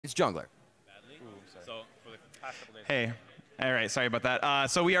It's jungler. Hey. All right, sorry about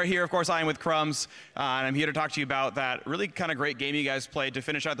that. So we are here, of course, I am with Crumbs, and I'm here to talk to you about that really kind of great game you guys played to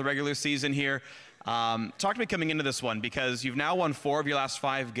finish out the regular season here. Talk to me coming into this one, because you've now won 4 of your last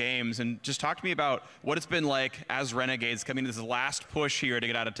 5 games, and just talk to me about what it's been like as Renegades coming to this last push here to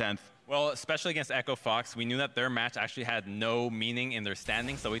get out of 10th. Well, especially against Echo Fox, we knew that their match actually had no meaning in their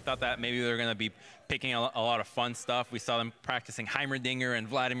standing, so we thought that maybe they were going to be picking a lot of fun stuff. We saw them practicing Heimerdinger and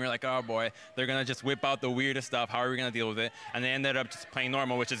Vladimir, like, oh boy, they're going to just whip out the weirdest stuff. How are we going to deal with it? And they ended up just playing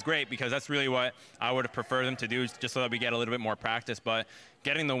normal, which is great, because that's really what I would have preferred them to do, just so that we get a little bit more practice. But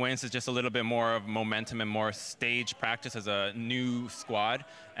getting the wins is just a little bit more of momentum and more stage practice as a new squad.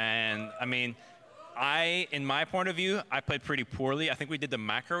 And, I mean, in my point of view, I played pretty poorly. I think we did the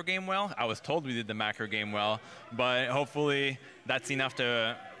macro game well. I was told we did the macro game well, but hopefully that's enough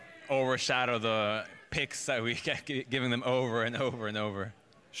to overshadow the picks that we get giving them over and over and over.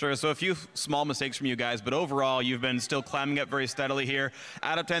 Sure, so a few small mistakes from you guys, but overall, you've been still climbing up very steadily here.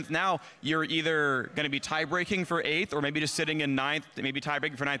 Out of 10th now, you're either going to be tie-breaking for 8th, or maybe just sitting in 9th, maybe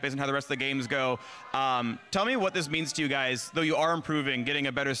tie-breaking for 9th based on how the rest of the games go. Tell me what this means to you guys, though you are improving, getting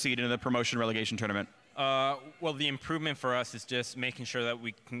a better seed in the promotion relegation tournament. Well, the improvement for us is just making sure that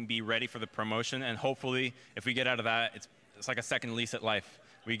we can be ready for the promotion, and hopefully, if we get out of that, it's like a second lease at life.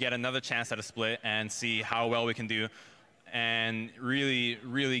 We get another chance at a split and see how well we can do, and really,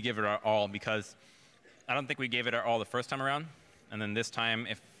 really give it our all, because I don't think we gave it our all the first time around. And then this time,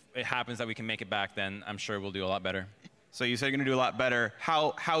 if it happens that we can make it back, then I'm sure we'll do a lot better. So you said you're going to do a lot better.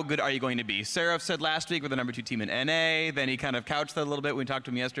 How good are you going to be? Seraph said last week we're the #2 team in NA. Then he kind of couched that a little bit when we talked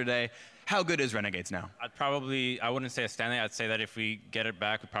to him yesterday. How good is Renegades now? I wouldn't say a standing. I'd say that if we get it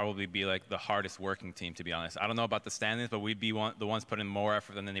back, we'd probably be like the hardest working team, to be honest. I don't know about the standings, but we'd be the ones putting more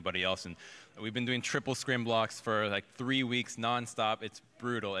effort than anybody else. And we've been doing triple scrim blocks for like 3 weeks nonstop. It's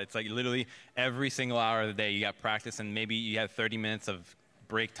brutal. It's like literally every single hour of the day you got practice, and maybe you have 30 minutes of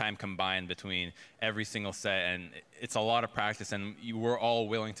break time combined between every single set, and it's a lot of practice, and we're all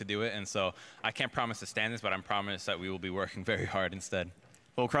willing to do it. And so I can't promise the standings, but I promise that we will be working very hard instead.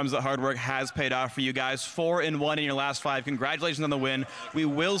 Well, Crumbs, the hard work has paid off for you guys. 4-1 in your last 5. Congratulations on the win. We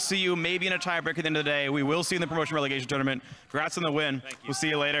will see you maybe in a tiebreak at the end of the day. We will see you in the promotion relegation tournament. Congrats on the win. We'll see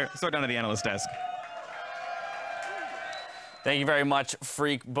you later. Start down to the analyst desk. Thank you very much,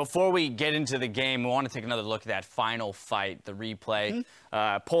 Freak. Before we get into the game, we want to take another look at that final fight, the replay.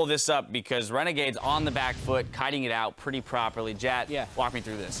 Pull this up because Renegades on the back foot, kiting it out pretty properly. Jat, walk me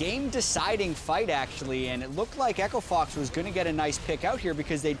through this. Game-deciding fight, actually, and it looked like Echo Fox was going to get a nice pick out here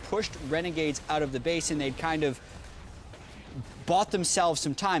because they'd pushed Renegades out of the base and they'd kind of bought themselves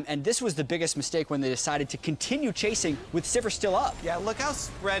some time, and this was the biggest mistake when they decided to continue chasing with Sivir still up. Yeah, look how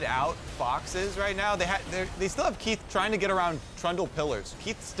spread out Fox is right now. They still have Keith trying to get around Trundle pillars.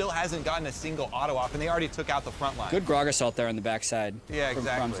 Keith still hasn't gotten a single auto off, and they already took out the front line. Good Grog Assault there on the backside. Yeah, from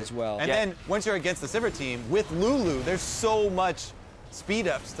exactly. Crumbs as well. And then once you're against the Sivir team with Lulu, there's so much speed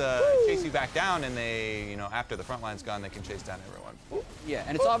ups to chase you back down, and they, you know, after the front line's gone, they can chase down everyone. Yeah,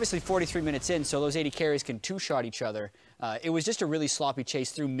 and it's obviously 43 minutes in, so those 80 carries can two-shot each other. It was just a really sloppy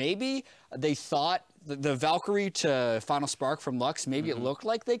chase through. Maybe they thought the Valkyrie to Final Spark from Lux, maybe it looked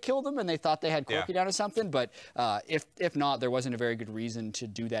like they killed them and they thought they had Corki down or something, but if not, there wasn't a very good reason to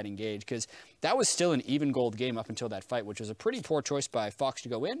do that engage, because that was still an even gold game up until that fight, which was a pretty poor choice by Fox to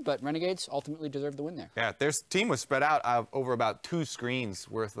go in, but Renegades ultimately deserved the win there. Yeah, their team was spread out over about 2 screens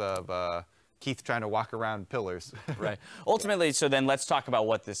worth of Keith trying to walk around pillars. Right. Ultimately, so then let's talk about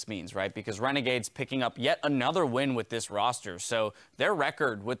what this means, right? Because Renegades picking up yet another win with this roster. So their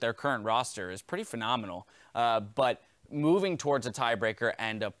record with their current roster is pretty phenomenal. But moving towards a tiebreaker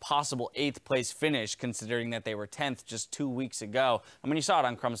and a possible 8th place finish, considering that they were 10th just 2 weeks ago. I mean, you saw it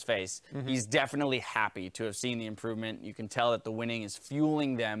on Crumb's face. He's definitely happy to have seen the improvement. You can tell that the winning is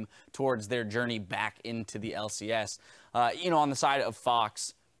fueling them towards their journey back into the LCS. You know, on the side of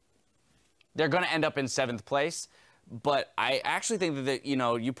Fox, they're going to end up in 7th place, but I actually think that, you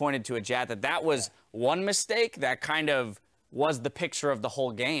know, you pointed to a Jat that was one mistake that kind of was the picture of the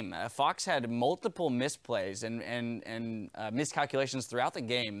whole game. Fox had multiple misplays and miscalculations throughout the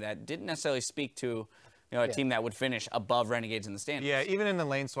game that didn't necessarily speak to, you know, a team that would finish above Renegades in the standings. Yeah, even in the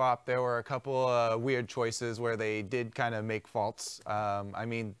lane swap, there were a couple weird choices where they did kind of make faults. I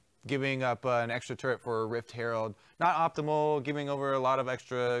mean, giving up an extra turret for Rift Herald, not optimal, giving over a lot of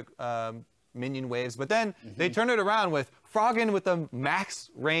extra minion waves, but then they turn it around with Froggen with a max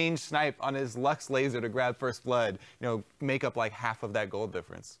range snipe on his Lux laser to grab first blood, you know, make up like half of that gold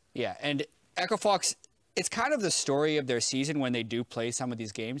difference. Yeah, and Echo Fox, it's kind of the story of their season when they do play some of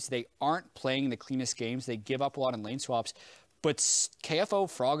these games. They aren't playing the cleanest games. They give up a lot in lane swaps. But KFO,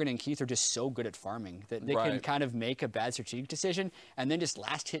 Froggen, and Keith are just so good at farming that they can kind of make a bad strategic decision and then just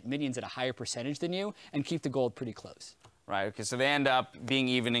last hit minions at a higher percentage than you and keep the gold pretty close. Right, okay, so they end up being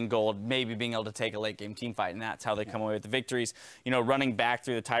even in gold, maybe being able to take a late game team fight, and that's how they come away with the victories. You know, running back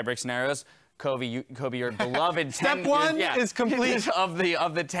through the tiebreak scenarios, Kobe, your beloved Step 1 is complete. of the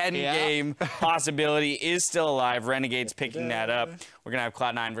 10-game possibility is still alive. Renegades picking that up. We're going to have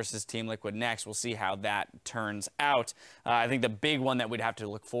Cloud9 versus Team Liquid next. We'll see how that turns out. I think the big one that we'd have to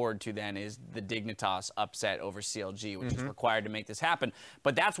look forward to then is the Dignitas upset over CLG, which is required to make this happen.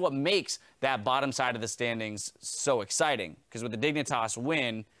 But that's what makes that bottom side of the standings so exciting, because with the Dignitas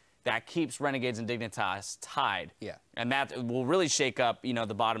win, that keeps Renegades and Dignitas tied. Yeah. And that will really shake up, you know,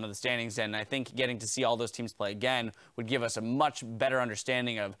 the bottom of the standings. And I think getting to see all those teams play again would give us a much better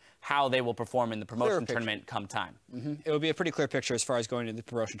understanding of how they will perform in the promotion tournament come time. It would be a pretty clear picture as far as going to the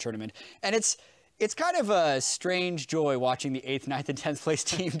promotion tournament. And it's kind of a strange joy watching the 8th, 9th, and 10th place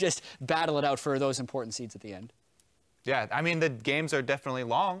team just battle it out for those important seeds at the end. Yeah, I mean, the games are definitely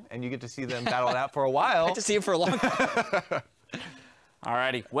long, and you get to see them battle it out for a while. I get to see them for a long time.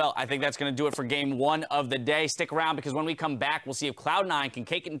 Alrighty, well, I think that's going to do it for game 1 of the day. Stick around, because when we come back, we'll see if Cloud9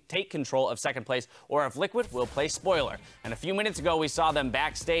 can take control of 2nd place, or if Liquid will play spoiler. And a few minutes ago, we saw them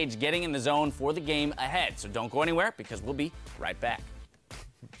backstage getting in the zone for the game ahead. So don't go anywhere, because we'll be right back.